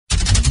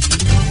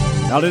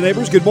Howdy,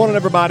 neighbors. Good morning,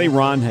 everybody.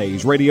 Ron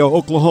Hayes, Radio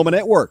Oklahoma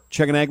Network.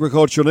 Checking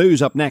agricultural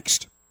news up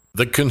next.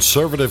 The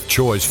conservative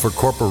choice for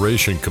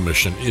Corporation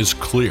Commission is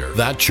clear.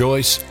 That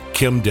choice,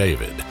 Kim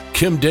David.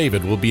 Kim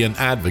David will be an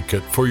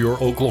advocate for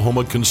your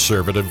Oklahoma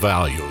conservative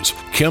values.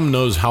 Kim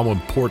knows how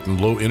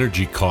important low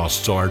energy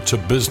costs are to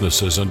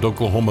businesses and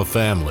Oklahoma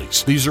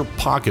families. These are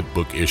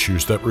pocketbook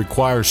issues that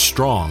require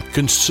strong,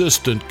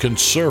 consistent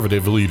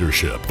conservative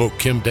leadership. Vote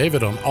Kim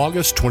David on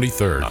August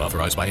 23rd. Not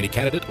authorized by any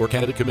candidate or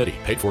candidate committee.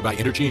 Paid for by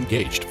Energy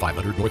Engaged.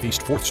 500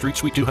 Northeast 4th Street,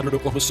 Suite 200,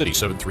 Oklahoma City,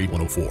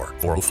 73104.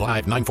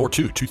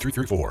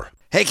 405-942-2334.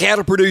 Hey,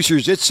 cattle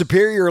producers, it's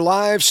Superior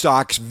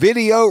Livestock's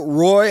Video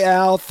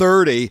Royale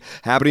 30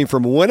 happening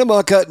from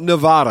Winnemucca,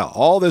 Nevada,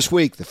 all this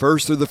week, the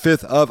 1st through the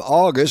 5th of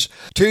August.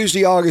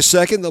 Tuesday, August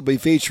 2nd, they'll be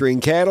featuring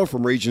cattle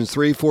from regions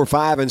 3, 4,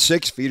 5, and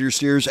 6, feeder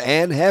steers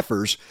and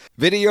heifers.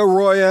 Video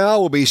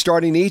Royale will be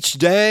starting each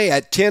day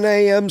at 10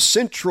 a.m.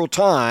 Central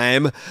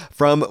Time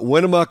from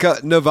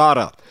Winnemucca,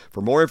 Nevada.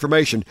 For more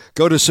information,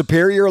 go to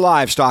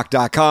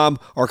superiorlivestock.com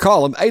or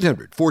call them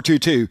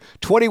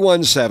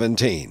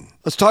 800-422-2117.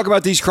 Let's talk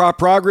about these crop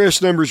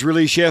progress numbers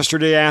released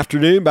yesterday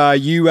afternoon by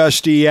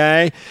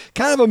USDA.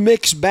 Kind of a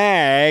mixed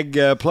bag,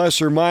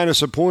 plus or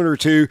minus a point or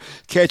two,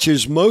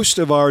 catches most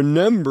of our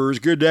numbers,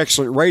 good to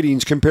excellent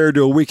ratings compared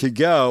to a week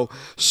ago.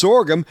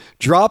 Sorghum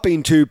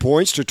dropping 2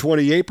 points to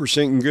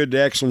 28% in good to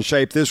excellent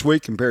shape this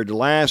week compared to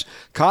last.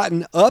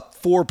 Cotton up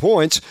 4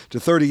 points to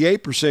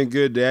 38%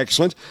 good to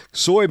excellent.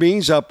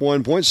 Soybeans up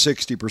 1 point,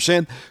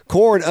 60%.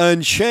 Corn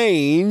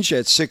unchanged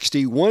at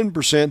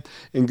 61%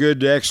 in good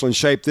to excellent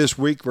shape this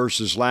week versus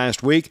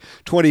last week.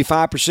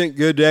 25%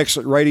 good to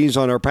excellent ratings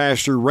on our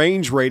pasture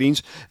range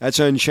ratings. That's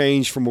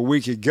unchanged from a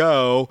week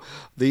ago.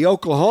 The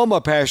Oklahoma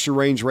pasture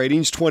range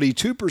ratings,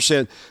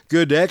 22%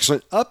 good to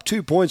excellent, up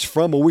 2 points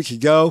from a week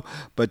ago.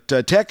 But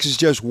Texas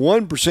just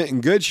 1%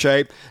 in good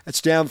shape. That's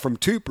down from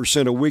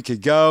 2% a week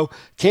ago.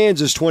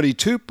 Kansas,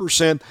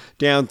 22%,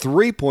 down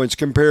 3 points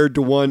compared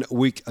to 1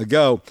 week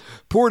ago.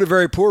 Poor to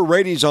very poor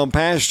ratings on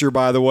pasture,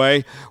 by the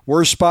way.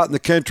 Worst spot in the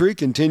country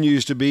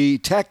continues to be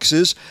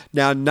Texas,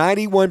 now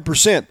 91%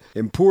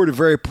 in poor to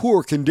very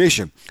poor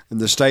condition in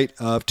the state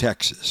of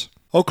Texas.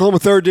 Oklahoma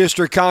 3rd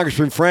District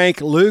Congressman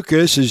Frank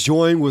Lucas is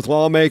joined with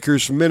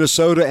lawmakers from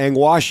Minnesota and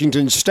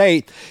Washington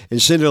State in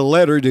sending a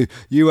letter to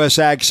U.S.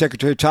 Ag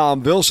Secretary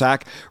Tom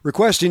Vilsack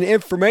requesting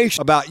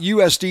information about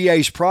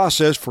USDA's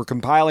process for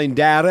compiling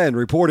data and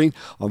reporting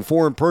on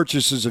foreign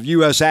purchases of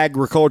U.S.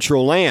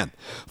 agricultural land.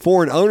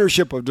 Foreign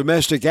ownership of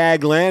domestic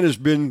ag land has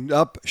been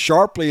up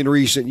sharply in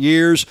recent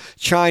years.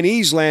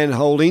 Chinese land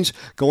holdings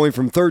going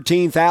from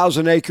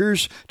 13,000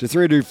 acres to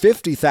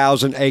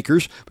 350,000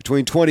 acres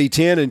between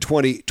 2010 and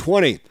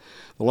 2020. The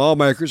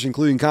lawmakers,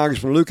 including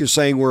Congressman Lucas,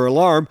 saying we're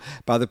alarmed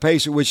by the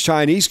pace at which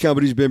Chinese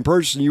companies have been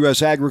purchasing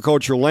U.S.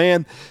 agricultural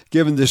land.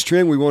 Given this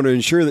trend, we want to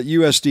ensure that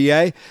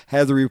USDA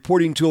have the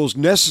reporting tools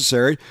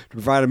necessary to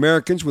provide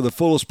Americans with the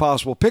fullest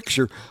possible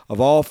picture of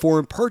all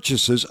foreign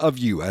purchases of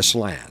U.S.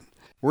 land.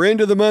 We're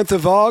into the month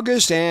of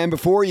August, and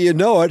before you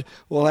know it,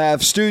 we'll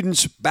have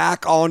students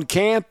back on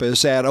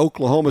campus at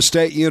Oklahoma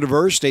State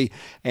University,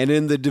 and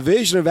in the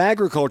Division of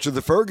Agriculture,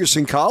 the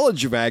Ferguson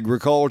College of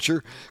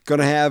Agriculture,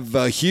 going to have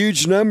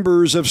huge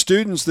numbers of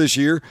students this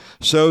year,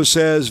 so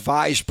says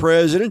Vice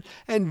President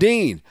and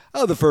Dean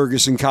of the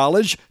Ferguson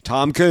College,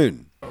 Tom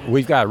Coon.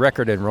 We've got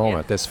record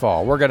enrollment this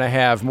fall. We're going to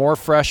have more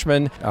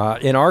freshmen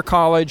in our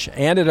college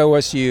and at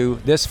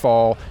OSU this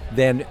fall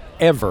than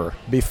ever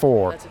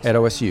before at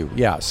OSU.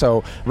 Yeah,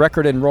 so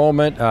record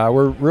enrollment.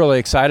 We're really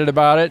excited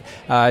about it.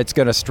 It's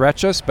going to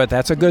stretch us, but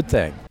that's a good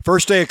thing.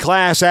 First day of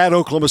class at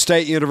Oklahoma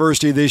State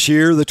University this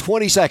year, the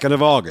 22nd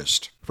of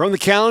August. From the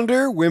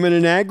calendar, Women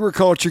in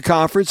Agriculture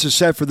Conference is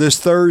set for this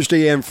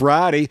Thursday and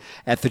Friday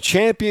at the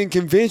Champion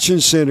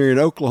Convention Center in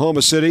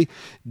Oklahoma City.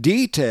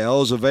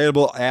 Details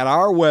available at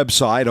our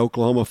website,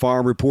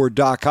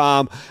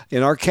 oklahomafarmreport.com,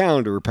 in our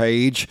calendar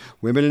page,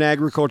 Women in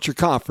Agriculture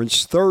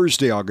Conference,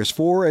 Thursday, August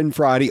 4 and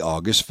Friday,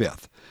 August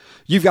 5th.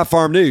 You've got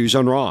farm news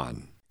on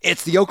Ron.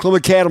 It's the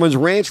Oklahoma Cattlemen's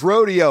Ranch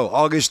Rodeo,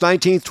 August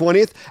 19th,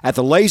 20th at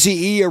the Lazy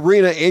E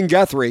Arena in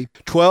Guthrie.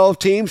 12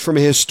 teams from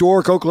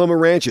historic Oklahoma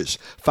ranches.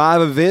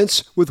 5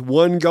 events with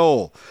one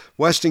goal.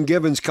 Weston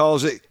Gibbons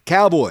calls it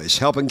Cowboys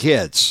Helping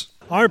Kids.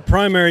 Our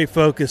primary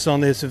focus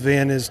on this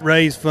event is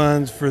raise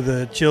funds for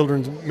the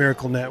Children's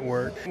Miracle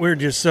Network. We're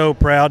just so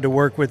proud to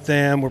work with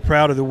them. We're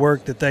proud of the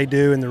work that they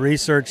do and the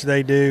research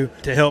they do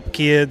to help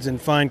kids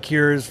and find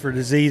cures for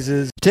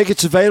diseases.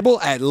 Tickets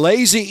available at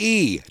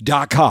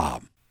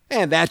lazye.com.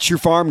 And that's your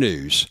farm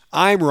news.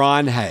 I'm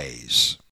Ron Hayes.